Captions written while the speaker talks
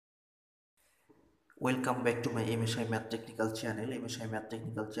Welcome back to my MSI math technical channel. MSI math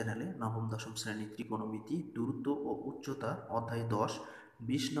technical চ্যানেলে নবম দশম শ্রেণীর ত্রিকোণমিতি দূরত্ব ও উচ্চতা অধ্যায় 10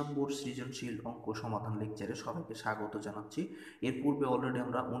 20 নম্বর সৃজনশীল অঙ্ক সমাধান লেকচারে সবাইকে স্বাগত জানাচ্ছি। এর পূর্বে অলরেডি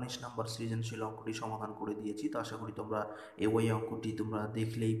আমরা 19 নম্বর সৃজনশীল অঙ্কটি সমাধান করে দিয়েছি, তো আশা করি তোমরা ওই অঙ্কটি তোমরা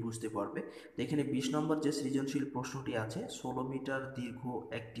দেখলেই বুঝতে পারবে। তো এখানে 20 নম্বর যে সৃজনশীল প্রশ্নটি আছে, 16 মিটার দীর্ঘ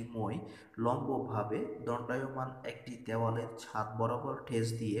একটি মই লম্বভাবে দণ্ডায়মান একটি দেওয়ালের ছাদ বরাবর ঠেস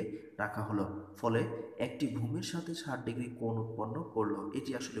দিয়ে রাখা হলো, ফলে একটি ভূমির সাথে 60 ডিগ্রি কোণ উৎপন্ন করলো।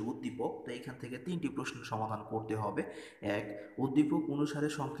 এটি আসলে উদ্দীপক। তো এখান থেকে 3টি প্রশ্নের সমাধান করতে হবে। এক, উদ্দীপক অনুসারে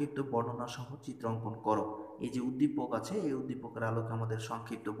সংক্ষিপ্ত বর্ণনা সহ চিত্র অঙ্কন করো। এই যে উদ্দীপক আছে, এই উদ্দীপকের আলোকে আমাদের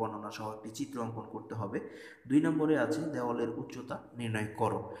সংক্ষিপ্ত বর্ণনা সহ একটি চিত্র অঙ্কন করতে হবে। 2 নম্বরে আছে দেওয়ালের উচ্চতা নির্ণয়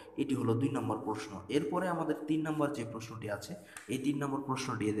করো। এটি হলো 2 নম্বর প্রশ্ন। এরপরে আমাদের 3 নম্বর যে প্রশ্নটি আছে, এই 3 নম্বর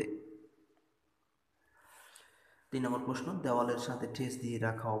প্রশ্নটি 3 নম্বর প্রশ্ন, দেওয়ালের সাথে ঠেস দিয়ে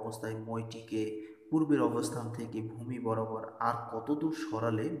রাখা অবস্থায় মইটিকে পূর্বের অবস্থান থেকে ভূমি বরাবর আর কত দূর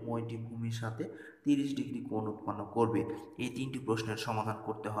সরালে মইটি ভূমির সাথে 30 ডিগ্রি কোণ উৎপন্ন করবে। এই 3টি প্রশ্নের সমাধান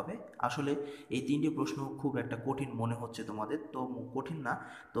করতে হবে। আসলে এই 3টি প্রশ্ন খুব একটা কঠিন মনে হচ্ছে তোমাদের, তো কঠিন না,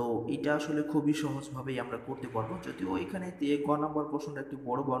 তো এটা আসলে খুবই সহজভাবেই আমরা করতে পারবো। যদিও এখানে ক নম্বর প্রশ্নটা একটু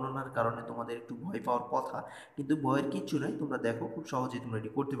বড় বর্ণনার কারণে তোমাদের একটু ভয় পাওয়ার কথা, কিন্তু ভয়ের কিচ্ছু নাই, তোমরা দেখো খুব সহজেই তোমরা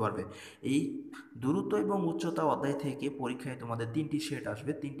এটি করতে পারবে। এই দূরত্ব এবং উচ্চতা অধ্যায় থেকে পরীক্ষায় তোমাদের 3টি সেট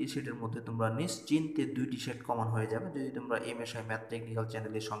আসবে। 3টি সেটের মধ্যে তোমরা নিশ্চিন্তে 2টি সেট কমন হয়ে যাবে যদি তোমরা এমএসআই ম্যাথ টেকনিক্যাল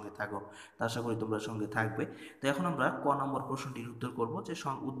চ্যানেলের সঙ্গে থাকো। তা আশা করি তোমরা সঙ্গে থাকবে। তো এখন আমরা ক নম্বর প্রশ্নটির উত্তর করব, যে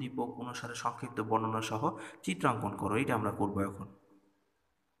উদ্দীপক অনুসারে সংক্ষিপ্ত বর্ণনা সহ চিত্রাঙ্কন করো। এটা আমরা করব এখন।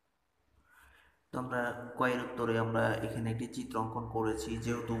 তো আমরা কয়ের উত্তরে আমরা এখানে একটি চিত্র অঙ্কন করেছি।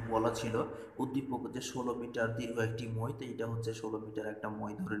 যেহেতু বলা ছিল উদ্দীপক হচ্ছে 16 মিটার দীর্ঘ একটি মই, তো এটা হচ্ছে 16 মিটার একটা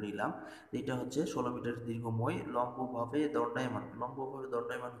মই ধরে নিলাম। এটা হচ্ছে 16 মিটার দীর্ঘ মই লম্বভাবে দণ্ডায়মান। লম্বভাবে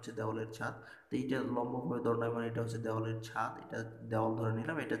দণ্ডায়মান হচ্ছে দেওয়ালের ছাদ। তো এইটা লম্বভাবে দণ্ডায়মান, এটা হচ্ছে দেওয়ালের ছাদ, এটা দেওয়াল ধরে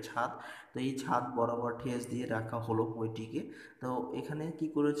নিলাম, এটা ছাদ। তো এই ছাদ বরাবর ঠেস দিয়ে রাখা হলো মইটিকে। তো এখানে কি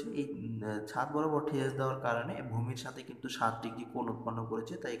করেছে, এই ছাদ বরাবর ঠেস দেওয়ার কারণে ভূমির সাথে কিন্তু 60 ডিগ্রি কোণ উৎপন্ন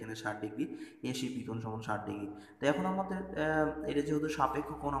করেছে, তাই এখানে 60 ডিগ্রি, এসি বিকোণ সমান 60 ডিগ্রি। তো এখন আমাদের এটা যেহেতু সাপেক্ষ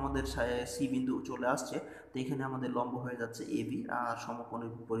কোণ আমাদের সি বিন্দু চলে আসছে, তো এখানে আমাদের লম্ব হয়ে যাচ্ছে এবি, আর সমকোণের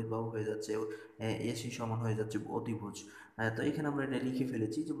বিপরীত বাহু হয়ে যাচ্ছে এসি সমান হয়ে যাচ্ছে অতিভুজ। তো এখানে আমরা এটা লিখে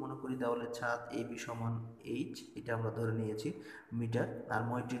ফেলেছি যে মনে করি দেওয়ালের ছাদ এবি সমান এইচ, এটা আমরা ধরে নিয়েছি মিটার, আর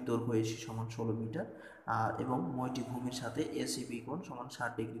মইটির দৈর্ঘ্য এসি সমান 16 মিটার, এবং মইটি ভূমির সাথে এসি বিকোণ সমান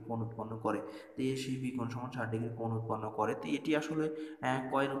 60 ডিগ্রি কোণ উৎপন্ন করে। তো এসি বিকোণ সমান 60 ডিগ্রি কোণ উৎপন্ন করে। তো এটি আসলে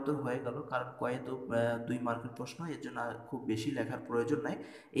কয়ের উত্তর হয়ে গেল, কারণ কয়ে তো 2 মার্কের প্রশ্ন, এর জন্য খুব বেশি লেখার প্রয়োজন নাই।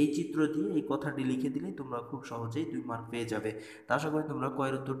 এই চিত্র দিয়ে এই কথাটি লিখে দিলেই তোমরা খুব সহজেই 2 মার্ক পেয়ে যাবে। তা আশা করি তোমরা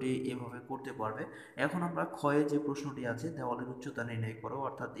কয়ের উত্তরটি এভাবে করতে পারবে। এখন আমরা ক্ষয়ে যে প্রশ্নটি আছে, দেওয়ালের উচ্চতা নির্ণয় করো,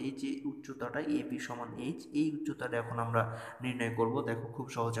 অর্থাৎ এই যে উচ্চতাটা এবি সমান এইচ, এই উচ্চতাটা এখন আমরা নির্ণয় করব। দেখো খুব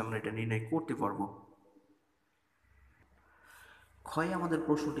সহজে আমরা এটা নির্ণয় করতে পারবো। ক্ষয়ে আমাদের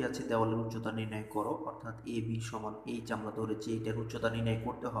প্রশ্নটি আছে দেওয়ালের উচ্চতা নির্ণয় করো, অর্থাৎ এ বি সমান এইচ আমরা ধরেছি, এইটার উচ্চতা নির্ণয়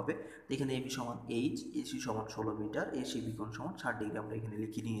করতে হবে। তো এখানে এ বি সমান এইচ, এসি সমান 16 মিটার, এসি বিকোণ সমান 60 ডিগ্রি আমরা এখানে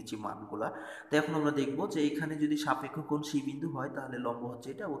লিখে নিয়েছি মানগুলা। তো এখন আমরা দেখবো যে এখানে যদি সাপেক্ষ কোণ সি বিন্দু হয়, তাহলে লম্ব হচ্ছে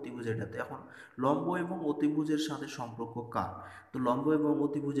এটা, অতিভুজ এটা। তো এখন লম্ব এবং অতিভুজের সাথে সম্পর্ক কার? তো লম্ব এবং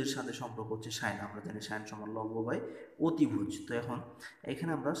অতিভুজের সাথে সম্পর্ক হচ্ছে সাইন। আমরা জানি সাইন সমান লম্ব বাই অতিভুজ। তো এখন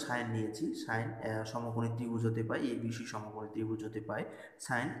এখানে আমরা সাইন নিয়েছি, সাইন সমকোণী ত্রিভুজ হতে পাই, এ বিসি সমকোণী ত্রিভুজ হতে পাই।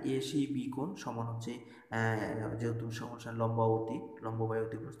 সাইন এসি বি কোণ সমান হচ্ছে যেহেতু সমস্যা লম্বাবতী, লম্ব বাই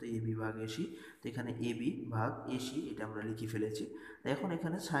অতিভুজ, তো এ বি ভাগ এসি। তো এখানে এ বি ভাগ এসি এটা আমরা লিখে ফেলেছি। তো এখন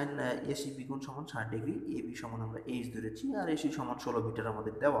এখানে সাইন এসি বি কোণ সমান 60 ডিগ্রি, এ বি সমান আমরা এইচ ধরেছি, আর এসি সমান 16 মিটার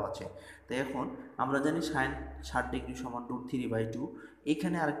আমাদের দেওয়া আছে। তো এখন আমরা জানি সাইন 60 ডিগ্রি সমান √3/2।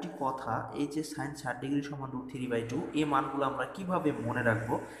 এখানে আরেকটি কথা, এই যে সাইন 60 ডিগ্রি সমান √3/2, এই মানগুলো আমরা কিভাবে মনে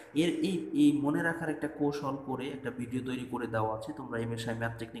রাখবো, এই মনে রাখার একটা কৌশল করে একটা ভিডিও তৈরি করে দেওয়া আছে। তোমরা এমএসআই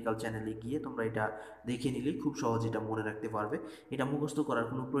ম্যাথ টেকনিক্যাল চ্যানেলে গিয়ে তোমরা এটা দেখে নিলেই খুব সহজে এটা মনে রাখতে পারবে। এটা মুখস্থ করার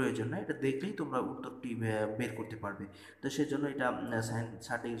কোনো প্রয়োজন নাই, এটা দেখলেই তোমরা উত্তরটি বের করতে পারবে। তো সেজন্য এটা সাইন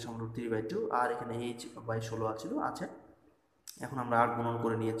 60 ডিগ্রি সমান √3/2, আর এখানে h/16 আছে। এখন আমরা আর গুণন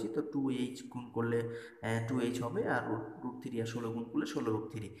করে নিয়েছি, তো 2h গুণ করলে 2h হবে, আর √3 আর 16 গুণ করলে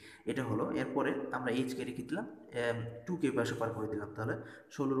 16√3 এটা হলো। এরপরে আমরা এইচকে রেখে দিলাম, 2কে পাশে পার করে দিলাম, তাহলে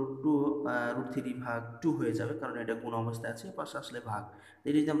 16√2 √3 ভাগ 2 হয়ে যাবে, কারণ এটা গুণ অবস্থায় আছে, পাশে আসলে ভাগ।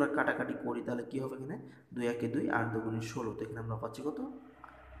 এটা যদি আমরা কাটাকাটি করি তাহলে কি হবে, এখানে 2 × 2 = 2, 8 × 2 = 16। তো এখানে আমরা পাচ্ছি কত,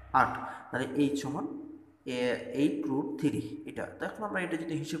 8। তাহলে এইচ সমান 8√3 এটা। তো এখন আমরা এটা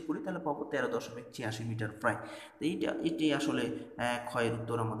যদি হিসেব করি তাহলে পাবো 13.86 মিটার প্রায়। তো এটাই আসলে ক্ষয়ের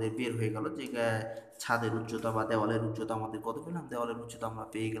উত্তর আমাদের বের হয়ে গেল যে ছাদের উচ্চতা বা দেওয়ালের উচ্চতা আমাদের কত পেলাম, দেওয়ালের উচ্চতা আমরা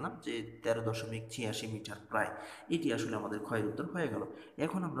পেয়ে গেলাম যে 13.86 মিটার প্রায়। এটি আসলে আমাদের ক্ষয়ের উত্তর হয়ে গেল।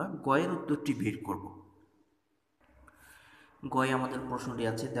 এখন আমরা গয়ের উত্তরটি বের করব। গয়ে আমাদের প্রশ্নটি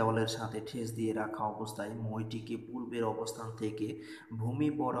আছে, দেওয়ালের সাথে ঠেস দিয়ে রাখা অবস্থায় মইটিকে পূর্বের অবস্থান থেকে ভূমি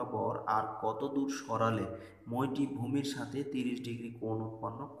বরাবর আর কত দূর সরালে মইটি ভূমির সাথে 30 ডিগ্রি কোণ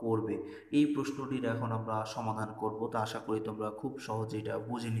উৎপন্ন করবে। এই প্রশ্নটির এখন আমরা সমাধান করব। তা আশা করি তোমরা খুব সহজে এটা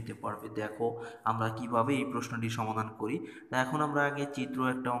বুঝে নিতে পারবে। দেখো আমরা কিভাবে এই প্রশ্নটি সমাধান করি। তা এখন আমরা আগে চিত্র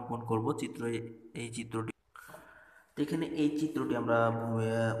একটা অঙ্কন করব। এই চিত্রটি, তো এখানে এই চিত্রটি আমরা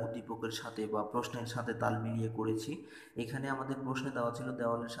উদ্দীপকের সাথে বা প্রশ্নের সাথে তাল মিলিয়ে করেছি। এখানে আমাদের প্রশ্নে দেওয়া ছিল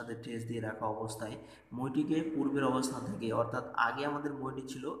দেওয়ালের সাথে ঠেস দিয়ে রাখা অবস্থায় মইটিকে পূর্বের অবস্থান থেকে, অর্থাৎ আগে আমাদের মইটি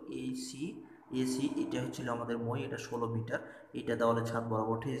ছিল এসি, এটা হচ্ছিল আমাদের মই, এটা 16 মিটার, এটা দেওয়ালের ছাদ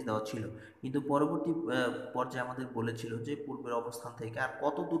বরাবর ঠেস দেওয়া ছিল। কিন্তু পরবর্তী পর্যায়ে আমাদের বলেছিল যে পূর্বের অবস্থান থেকে আর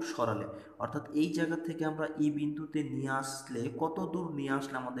কত দূর সরালে, অর্থাৎ এই জায়গা থেকে আমরা ই বিন্দুতে নিয়ে আসলে কত দূর নিয়ে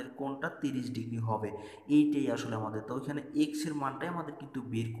আসলে আমাদের কোণটা 30 ডিগ্রি হবে, এইটাই আসলে আমাদের। তো ওইখানে এক্স এর মানটাই আমাদের কিন্তু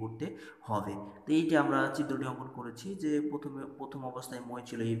বের করতে হবে। তো এইটা আমরা চিত্রটি অঙ্কন করেছি যে প্রথম অবস্থায় মই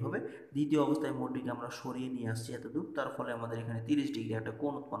ছিল এইভাবে, দ্বিতীয় অবস্থায় মইটিকে আমরা সরিয়ে নিয়ে আসছি এত দূর, তার ফলে আমাদের এখানে 30 ডিগ্রি একটা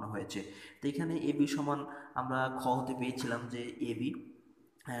কোণ উৎপন্ন হয়েছে। তো এখানে এবি সমান আমরা খ হতে পেয়েছিলাম যে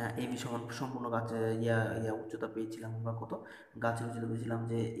এবি সমান সম্পূর্ণ গাছে উচ্চতা পেয়েছিলাম আমরা কত, গাছের উচ্চতা পেয়েছিলাম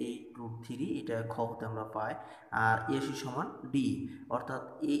যে 8√3, এটা খ হতে আমরা পাই। আর এসি সমান ডি, অর্থাৎ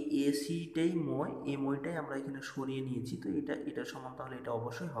এই এসিটাই মই, এই মইটাই আমরা এখানে সরিয়ে নিয়েছি। তো এটা সমান, তাহলে এটা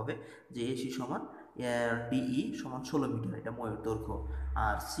অবশ্যই হবে যে এসি সমান ডিই সমান 16 মিটার, এটা ময়ের দৈর্ঘ্য।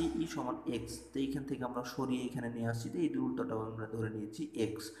 আর সিই সমান এক্স, তো এইখান থেকে আমরা সরিয়ে এখানে নিয়ে আসছি, তো এই দূরত্বটা আমরা ধরে নিয়েছি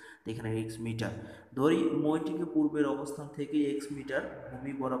এক্স। তো এখানে এক্স মিটার ধরি মইটিকে পূর্বের অবস্থান থেকে এক্স মিটার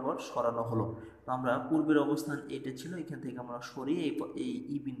ভূমি বরাবর সরানো হলো। তো আমরা পূর্বের অবস্থান এটা ছিল, এখান থেকে আমরা সরিয়ে এই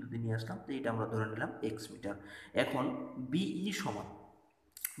ই বিন্দুতে নিয়ে আসলাম, তো এটা আমরা ধরে নিলাম এক্স মিটার। এখন বিই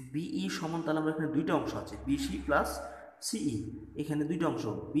সমান তাহলে আমরা এখানে দুইটা অংশ আছে, বিসি প্লাস সিই, এখানে দুইটা অংশ,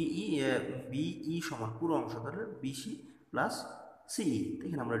 বিই সমান পুরো অংশ, তাহলে বিসি প্লাস সিই,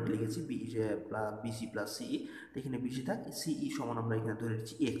 এখানে আমরা লিখেছি বিসি প্লাস সিই, তো এখানে বিসি থাক, সিই সমান আমরা এখানে ধরে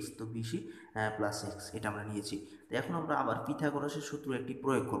নিচ্ছি এক্স, তো বিসি প্লাস এক্স এটা আমরা নিয়েছি। তো এখন আমরা আবার পিথাগোরাসের সূত্র একটি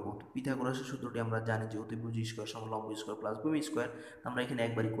প্রয়োগ করব। তো পিথাগোরাসের সূত্রটি আমরা জানি যে অতিভুজ স্কোয়ার সমান লম্ব স্কোয়ার প্লাস ভূমি স্কোয়ার, আমরা এখানে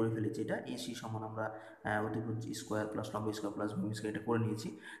একবারই করে ফেলেছি। এটা এসি সমান আমরা অতিভুজ স্কোয়ার প্লাস লম্ব স্কোয়ার প্লাস ভূমি স্কোয়ার এটা করে নিয়েছি।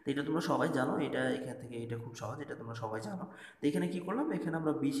 তো এটা তোমরা সবাই জানো, এটা এখান থেকে এটা খুব সহজ, এটা তোমরা সবাই জানো। তো এখানে কি করলাম, এখানে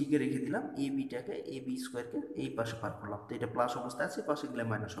আমরা বিসিকে রেখে দিলাম, এ বি স্কোয়ারকে এই পাশে পার করলাম, তো এটা প্লাস অবস্থায় আছে, পাশে গেলে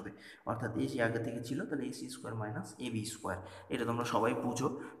মাইনাস হবে, অর্থাৎ এসি আগে থেকে ছিল, তাহলে AC square minus A B square, এটা তোমরা সবাই বুঝো।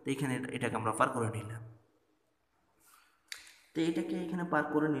 তো এখানে এটাকে আমরা পার করে নিলাম। তো এটাকে এখানে পার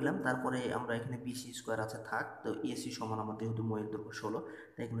করে নিলাম, তারপরে আমরা এখানে বিসি স্কোয়ার আছে থাক, তো এসি সমান আমার যেহেতু ময়ের দৈর্ঘ্য 16,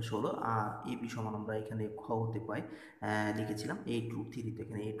 তাই এখানে 16, আর এবি সমান আমরা এখানে খ হতে পাই লিখেছিলাম 8√3, তো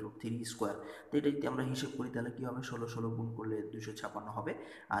এখানে 8√3 স্কোয়ার। তো এটা যদি আমরা হিসেব করি তাহলে কী হবে, 16 গুণ করলে 256 হবে,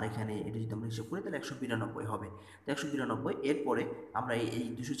 আর এখানে এটা যদি আমরা হিসেব করি তাহলে 192 হবে। তো 192, এরপরে আমরা এই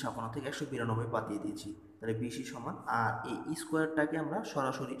 256 থেকে 192 বাদ দিয়ে দিয়েছি, তাহলে বিসি সমান, আর এই স্কোয়ারটাকে আমরা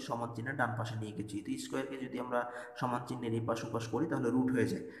সরাসরি সমান চিহ্নের ডান পাশে নিয়ে গেছি। তো স্কোয়ারকে যদি আমরা সমান চিহ্নের এই পাশ ওপাশ করি তাহলে রুট হয়ে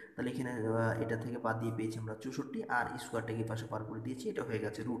যায়, তাহলে এখানে এটা থেকে বাদ দিয়ে পেয়েছি আমরা 64, আর স্কোয়ারটাকে পাশে পার করে দিয়েছি, এটা হয়ে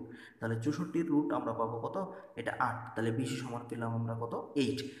গেছে রুট, তাহলে 64 রুট আমরা পাবো কত, এটা 8, তাহলে বিসি সমান পেলাম আমরা কত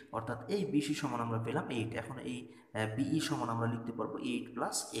 8, অর্থাৎ এই বিসি সমান আমরা পেলাম 8। এখন এই বিই সমান আমরা লিখতে পারবো 8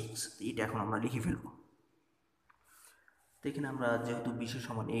 প্লাস এক্স, এটা এখন আমরা লিখে ফেলবো। তো এখানে আমরা যেহেতু বিসি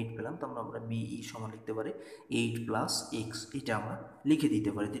সমান 8 পেলাম, তো আমরা বিই সমান লিখতে পারি 8 প্লাস এক্স, এটা আমরা লিখে দিতে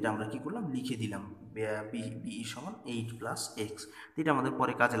পারি। তো এটা আমরা কি করলাম, লিখে দিলাম বিই সমান 8 প্লাস এক্স, এটা আমাদের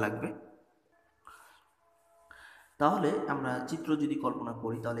পরে কাজে লাগবে। তাহলে আমরা চিত্র যদি কল্পনা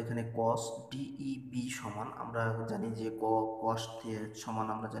করি তাহলে এখানে কস ডিই সমান আমরা জানি যে কস সমান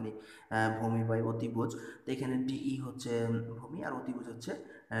আমরা জানি ভূমি বাই অতিভুজ। তো এখানে ডিই হচ্ছে ভূমি আর অতিভুজ হচ্ছে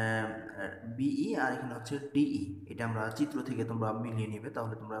বিই, আর এখানে হচ্ছে ডিই, এটা আমরা চিত্র থেকে তোমরা মিলিয়ে নেবে,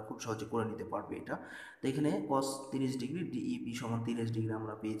 তাহলে তোমরা খুব সহজে করে নিতে পারবে এটা। তো এখানে কস 30 ডিগ্রি, ডিই সমান 30 ডিগ্রি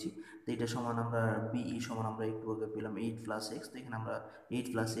আমরা পেয়েছি। তো এটা সমান আমরা বিই সমান আমরা একটু আগে পেলাম 8 প্লাস এক্স, তো এখানে আমরা 8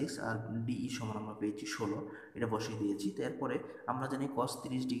 প্লাস এক্স, আর ডিই সমান আমরা পেয়েছি 16, এটা বসিয়ে দিয়েছি। তো এরপরে আমরা জানি cos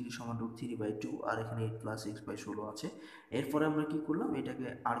 30 ডিগ্রি সমান √3/2, আর এখানে 8 প্লাস এক্স বাই 16 আছে। এরপরে আমরা কি করলাম, এটাকে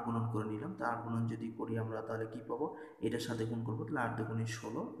আর গুণন করে নিলাম। তো আর গুণন যদি করি আমরা তাহলে কি পাবো, এটার সাথে গুণ করবো, তাহলে 8 দুগুণে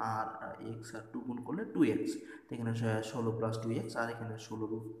 16, আর এক্স আর 2 গুণ করলে 2x, তো এখানে 16 প্লাস 2x, আর এখানে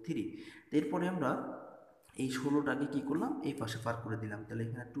 16√3। এরপরে আমরা এই 16টাকে কী করলাম, এই পাশে পার করে দিলাম। তাহলে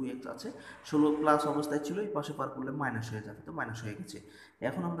এখানে 2x আছে, 16 প্লাস অবস্থায় ছিল, এই পাশে পার করলে মাইনাস হয়ে যাবে, তো মাইনাস হয়ে গেছে।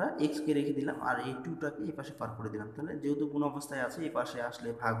 এখন আমরা এক্সকে রেখে দিলাম আর এই 2টাকে এই পাশে পার করে দিলাম। তাহলে যেহেতু গুণ অবস্থায় আছে, এই পাশে আসলে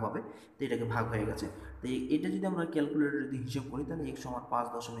ভাগ হবে, তো এটাকে ভাগ হয়ে গেছে। তো এটা যদি আমরা ক্যালকুলেটর যদি হিসেব করি, তাহলে x সমান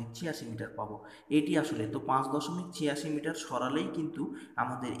 5.86 মিটার পাবো। এটি আসলে তো 5.86 মিটার সরালেই কিন্তু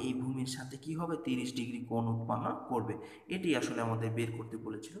আমাদের এই ভূমির সাথে কি হবে, 30 ডিগ্রি কোণ উৎপন্ন করবে। এটি আসলে আমাদের বের করতে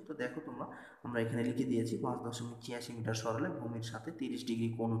বলেছিল। তো দেখো তোমরা, আমরা এখানে লিখে দিয়েছি 5.86 মিটার সরালে ভূমির সাথে 30 ডিগ্রি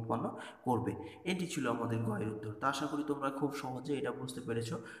কোণ উৎপন্ন করবে। এটি ছিল আমাদের গয়ের উত্তর। তা আশা করি তোমরা খুব সহজে এটা বুঝতে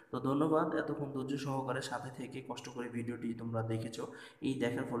পেরেছো। তো ধন্যবাদ এতক্ষণ ধৈর্য সহকারে সাথে থেকে কষ্ট করে ভিডিওটি তোমরা দেখেছো। এই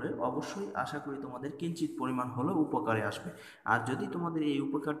দেখার ফলে অবশ্যই আশা করি তোমাদের কিঞ্চিত পরিমাণ হলেও উপকারে আসবে। আর যদি তোমাদের এই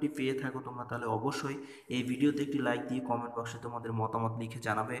উপকারটি পেয়ে থাকো তোমরা, তাহলে অবশ্যই এই ভিডিওতে একটি লাইক দিয়ে কমেন্ট বক্সে তোমাদের মতামত লিখে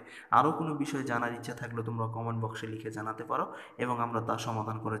জানাবে। আরও কোনো বিষয় জানার ইচ্ছা থাকলে তোমরা কমেন্ট বক্সে লিখে জানাতে পারো এবং আমরা তা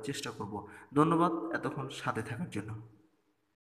সমাধান করার চেষ্টা করব। ধন্যবাদ এতক্ষণ সাথে থাকার জন্য।